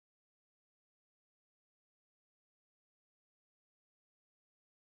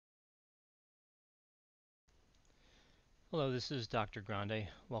Hello, this is Dr. Grande.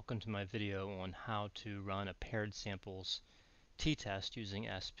 Welcome to my video on how to run a paired samples t-test using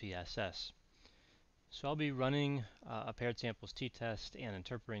SPSS. So I'll be running a paired samples t-test and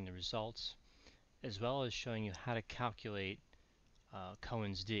interpreting the results, as well as showing you how to calculate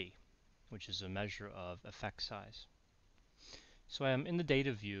Cohen's d, which is a measure of effect size. So I am in the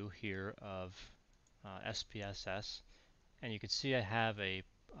data view here of SPSS, and you can see I have a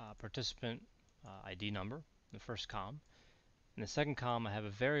participant ID number, the first column. In the second column, I have a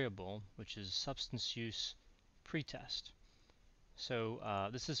variable, which is substance use pretest. So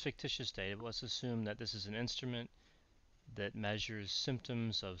this is fictitious data, but let's assume that this is an instrument that measures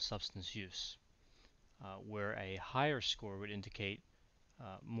symptoms of substance use, where a higher score would indicate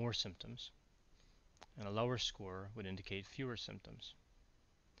more symptoms, and a lower score would indicate fewer symptoms.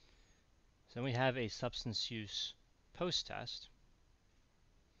 So then we have a substance use post-test,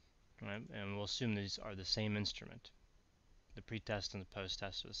 right? And we'll assume these are the same instrument. The pretest and the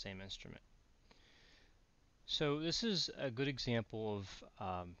post-test are the same instrument. So this is a good example of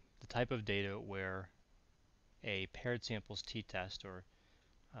the type of data where a paired samples t-test or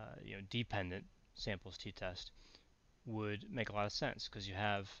dependent samples t-test would make a lot of sense, because you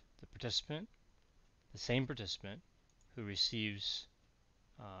have the same participant who receives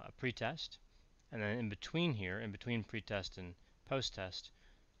a pretest, and then in between here, in between pretest and post-test,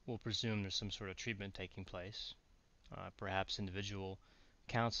 we'll presume there's some sort of treatment taking place, perhaps individual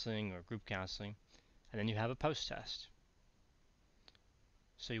counseling or group counseling. And then you have a post-test.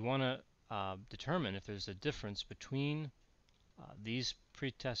 So you want to determine if there's a difference between these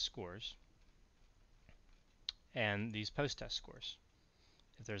pre-test scores and these post-test scores,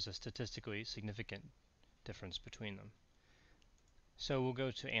 if there's a statistically significant difference between them. So we'll go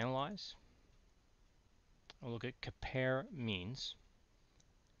to Analyze. We'll look at Compare Means,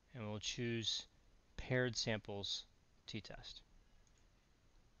 and we'll choose Paired Samples t-test.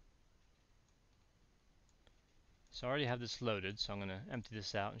 So I already have this loaded, so I'm going to empty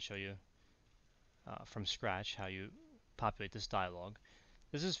this out and show you from scratch how you populate this dialog.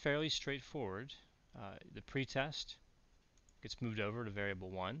 This is fairly straightforward. The pretest gets moved over to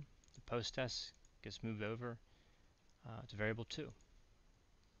variable 1. The post-test gets moved over to variable 2.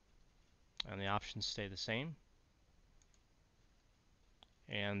 And the options stay the same.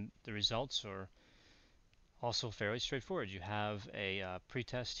 And the results are also fairly straightforward. You have a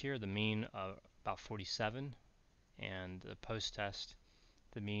pretest here, the mean of about 47, and the post-test,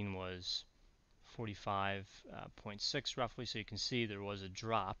 the mean was 45.6 roughly. So you can see there was a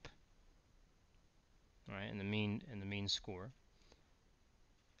drop, right, in the mean score.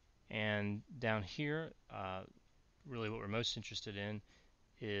 And down here, really what we're most interested in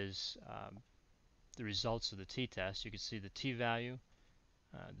is the results of the t-test. You can see the t-value,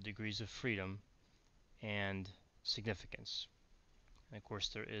 the degrees of freedom, and significance. And of course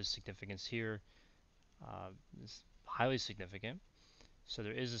there is significance here. It's highly significant. So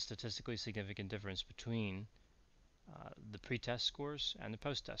there is a statistically significant difference between the pretest scores and the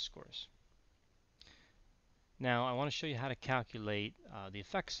post-test scores. Now I want to show you how to calculate the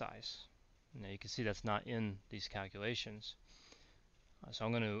effect size. Now you can see that's not in these calculations. So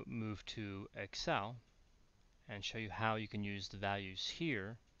I'm going to move to Excel and show you how you can use the values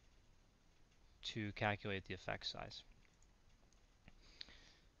here to calculate the effect size.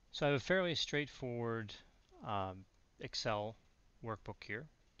 So I have a fairly straightforward Excel workbook here,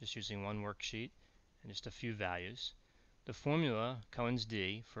 just using one worksheet and just a few values. The formula, Cohen's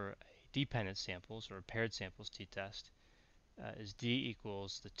d, for dependent samples or paired samples t-test is d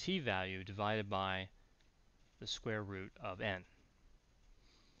equals the t-value divided by the square root of n.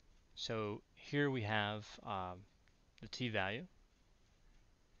 So here we have the t-value,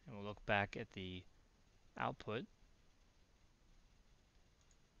 and we'll look back at the output,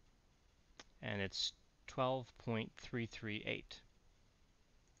 and it's 12.338.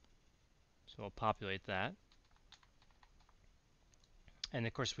 So I'll populate that. And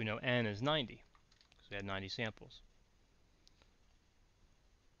of course we know n is 90, because we had 90 samples.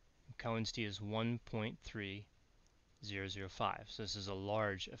 Cohen's d is 1.3005, so this is a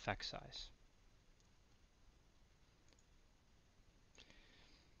large effect size.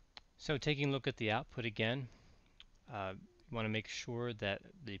 So taking a look at the output again, you want to make sure that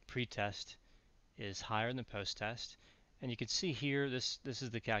the pretest is higher than the post-test. And you can see here, this is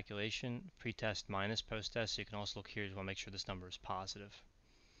the calculation, pretest minus post-test. So you can also look here, you want to make sure this number is positive,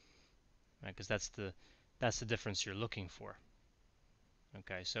 right? Because that's the difference you're looking for.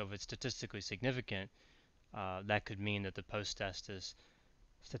 Okay, so if it's statistically significant, that could mean that the post-test is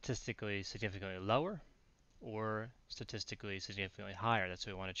statistically significantly lower or statistically significantly higher. That's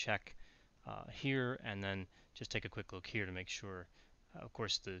what we want to check here, and then just take a quick look here to make sure. Of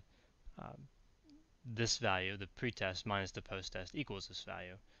course, this value, the pretest minus the post-test, equals this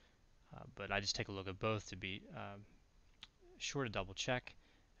value. But I just take a look at both to be sure to double check.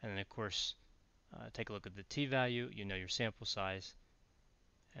 And then, of course, take a look at the t-value. You know your sample size.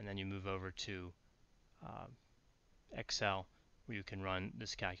 And then you move over to Excel, where you can run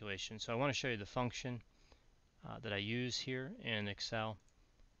this calculation. So I want to show you the function that I use here in Excel.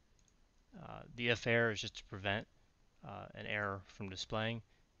 The if error is just to prevent an error from displaying.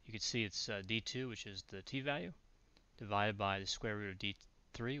 You can see it's D2, which is the t-value, divided by the square root of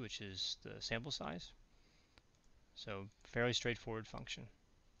D3, which is the sample size. So fairly straightforward function.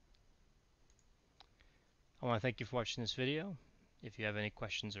 I want to thank you for watching this video. If you have any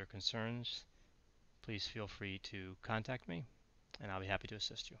questions or concerns, please feel free to contact me, and I'll be happy to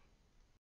assist you.